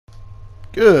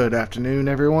Good afternoon,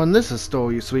 everyone. This is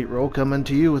StoleYaSweetroll coming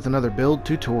to you with another build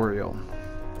tutorial.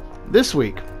 This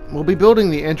week, we'll be building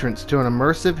the entrance to an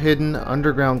immersive hidden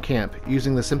underground camp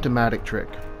using the symptomatic trick.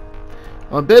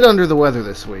 I'm a bit under the weather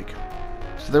this week,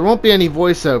 so there won't be any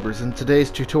voiceovers in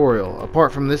today's tutorial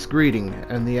apart from this greeting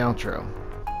and the outro.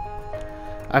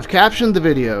 I've captioned the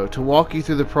video to walk you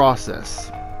through the process.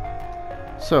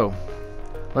 So,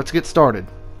 let's get started.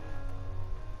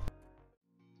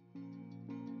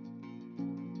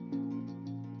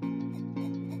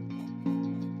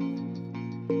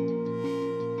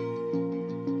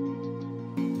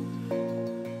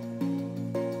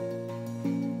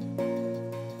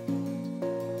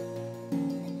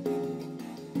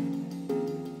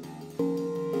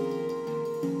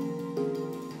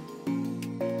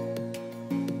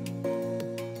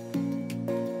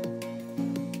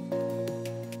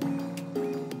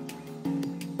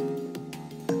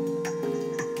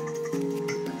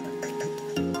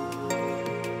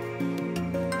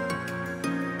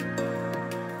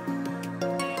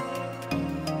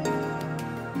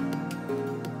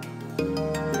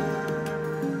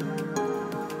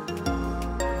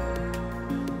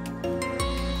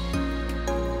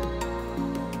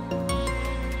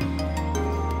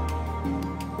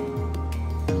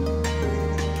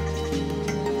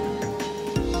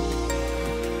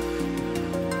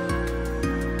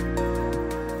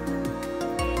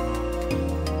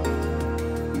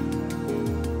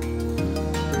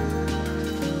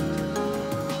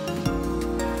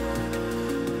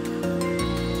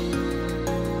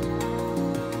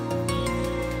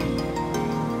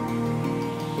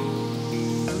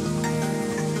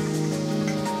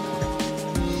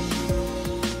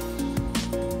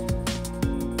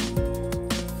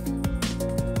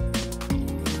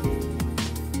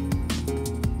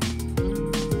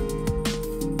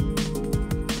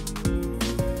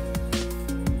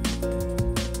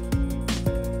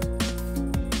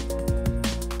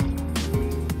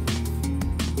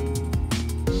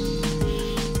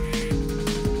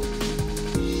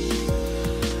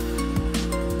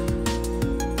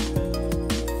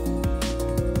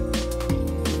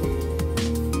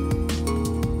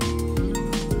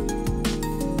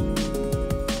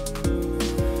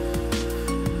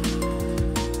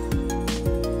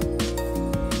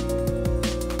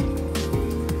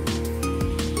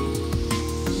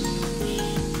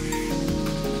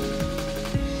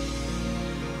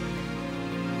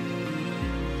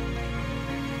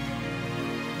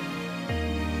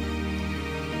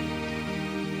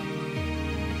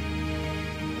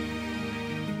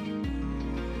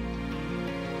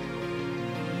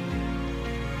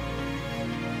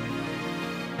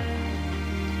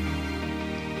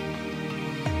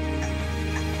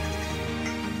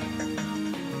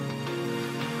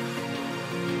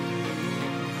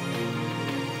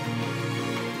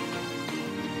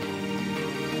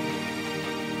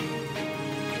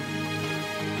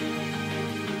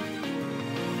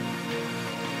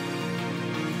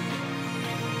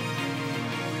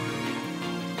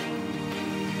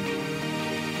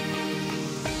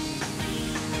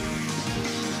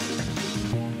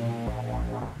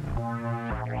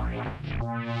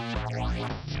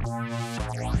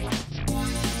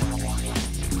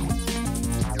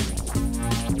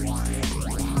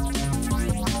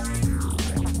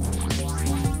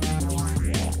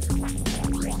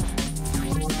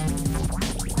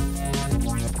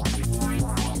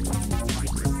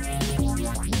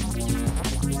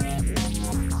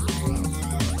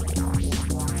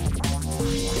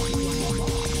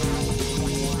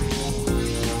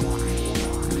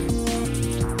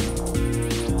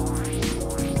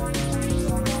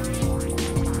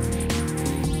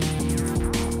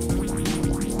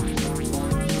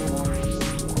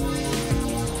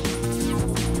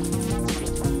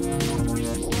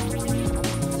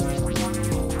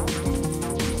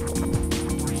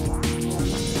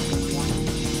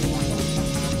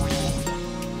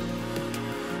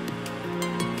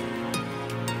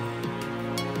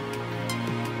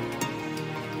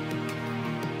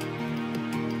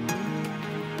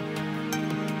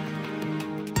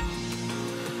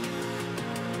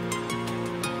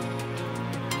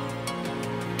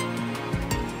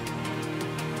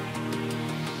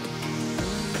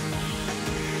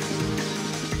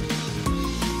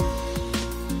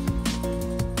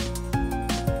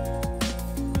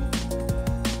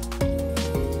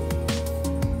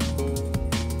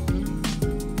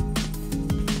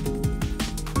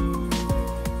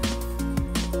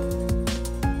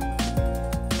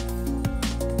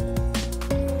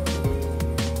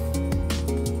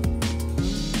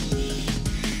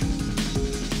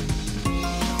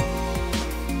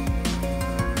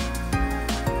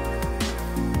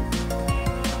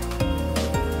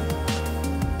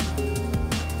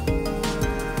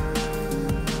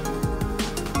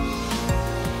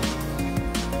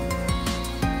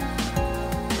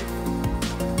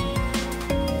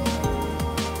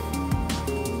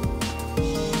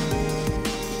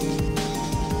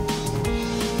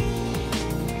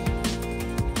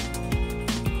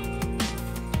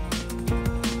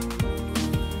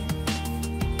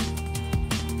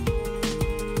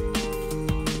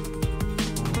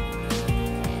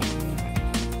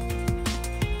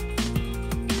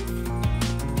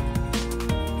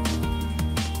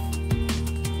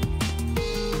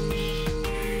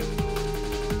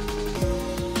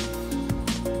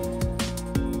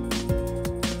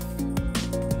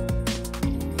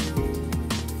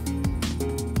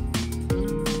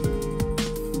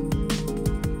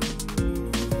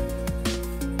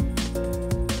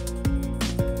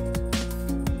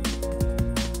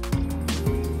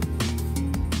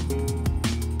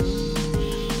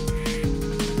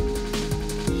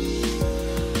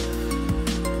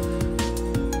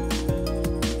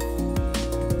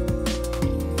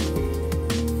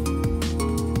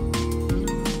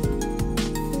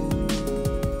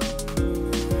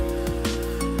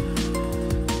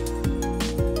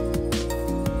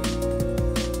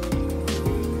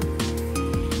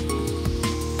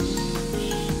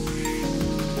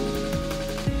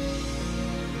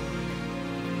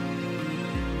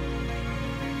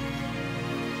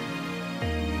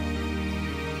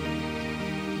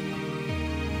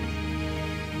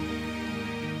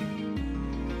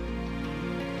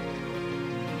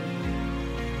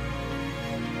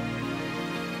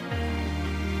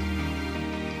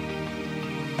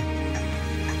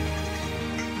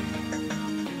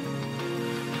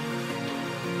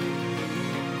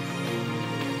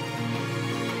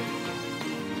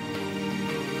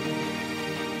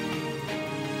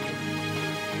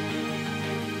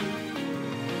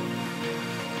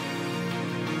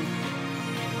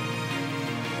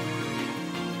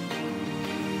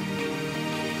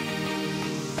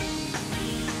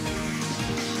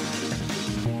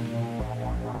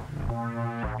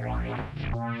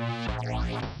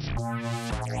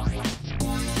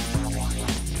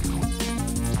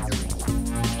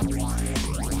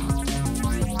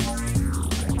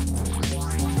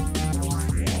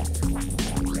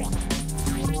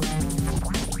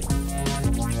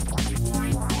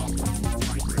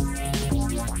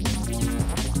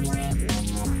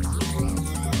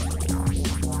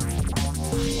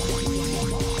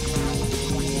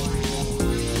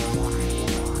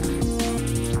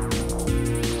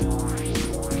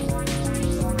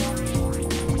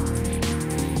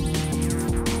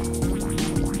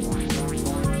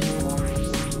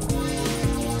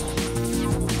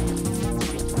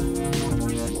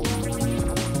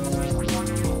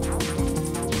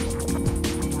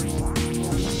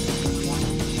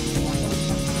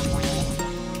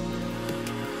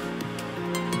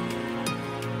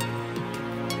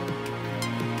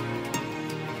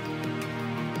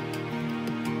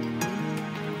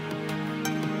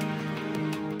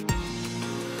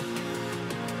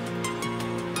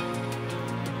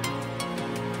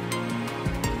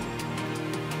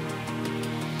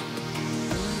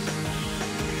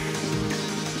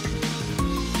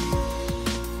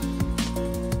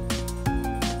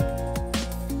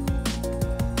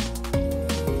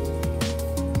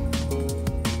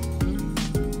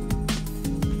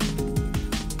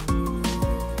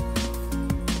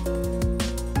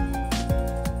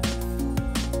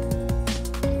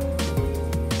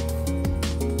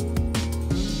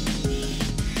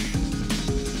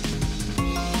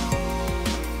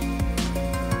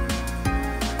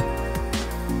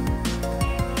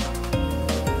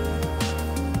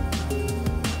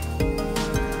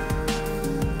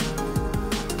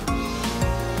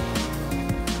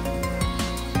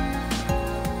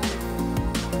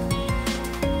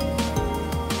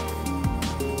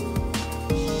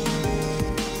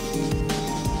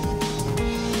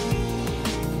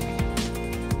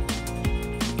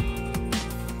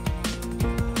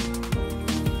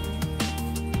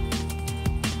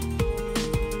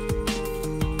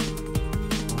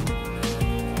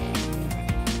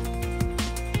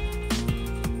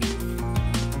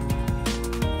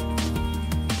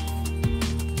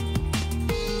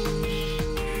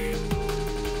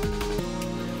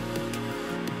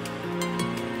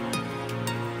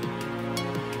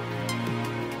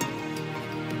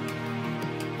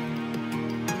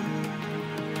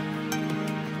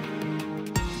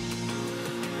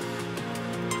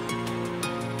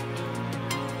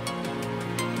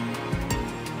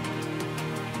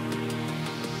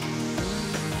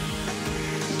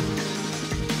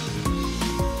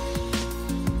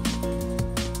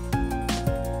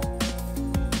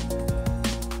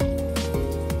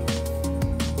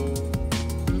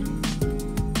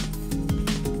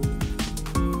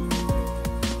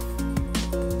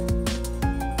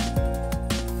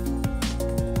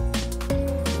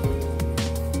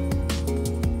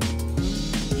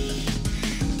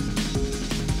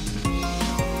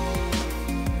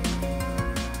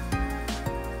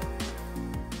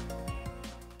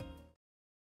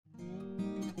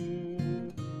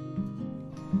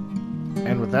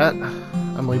 And with that,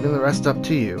 I'm leaving the rest up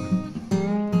to you.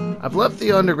 I've left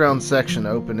the underground section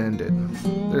open-ended.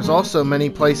 There's also many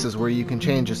places where you can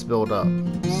change this build up,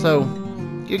 so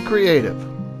get creative.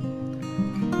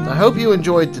 I hope you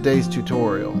enjoyed today's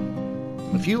tutorial.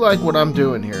 If you like what I'm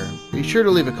doing here, be sure to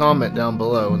leave a comment down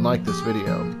below and like this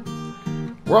video.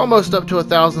 We're almost up to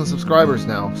 1,000 subscribers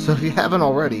now, so if you haven't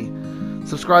already,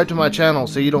 subscribe to my channel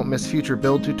so you don't miss future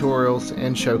build tutorials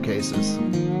and showcases.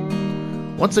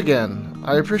 Once again,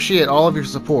 I appreciate all of your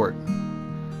support.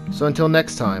 So until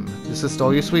next time, this is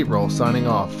StoleYaSweetroll signing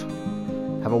off.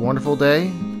 Have a wonderful day,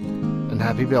 and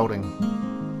happy building.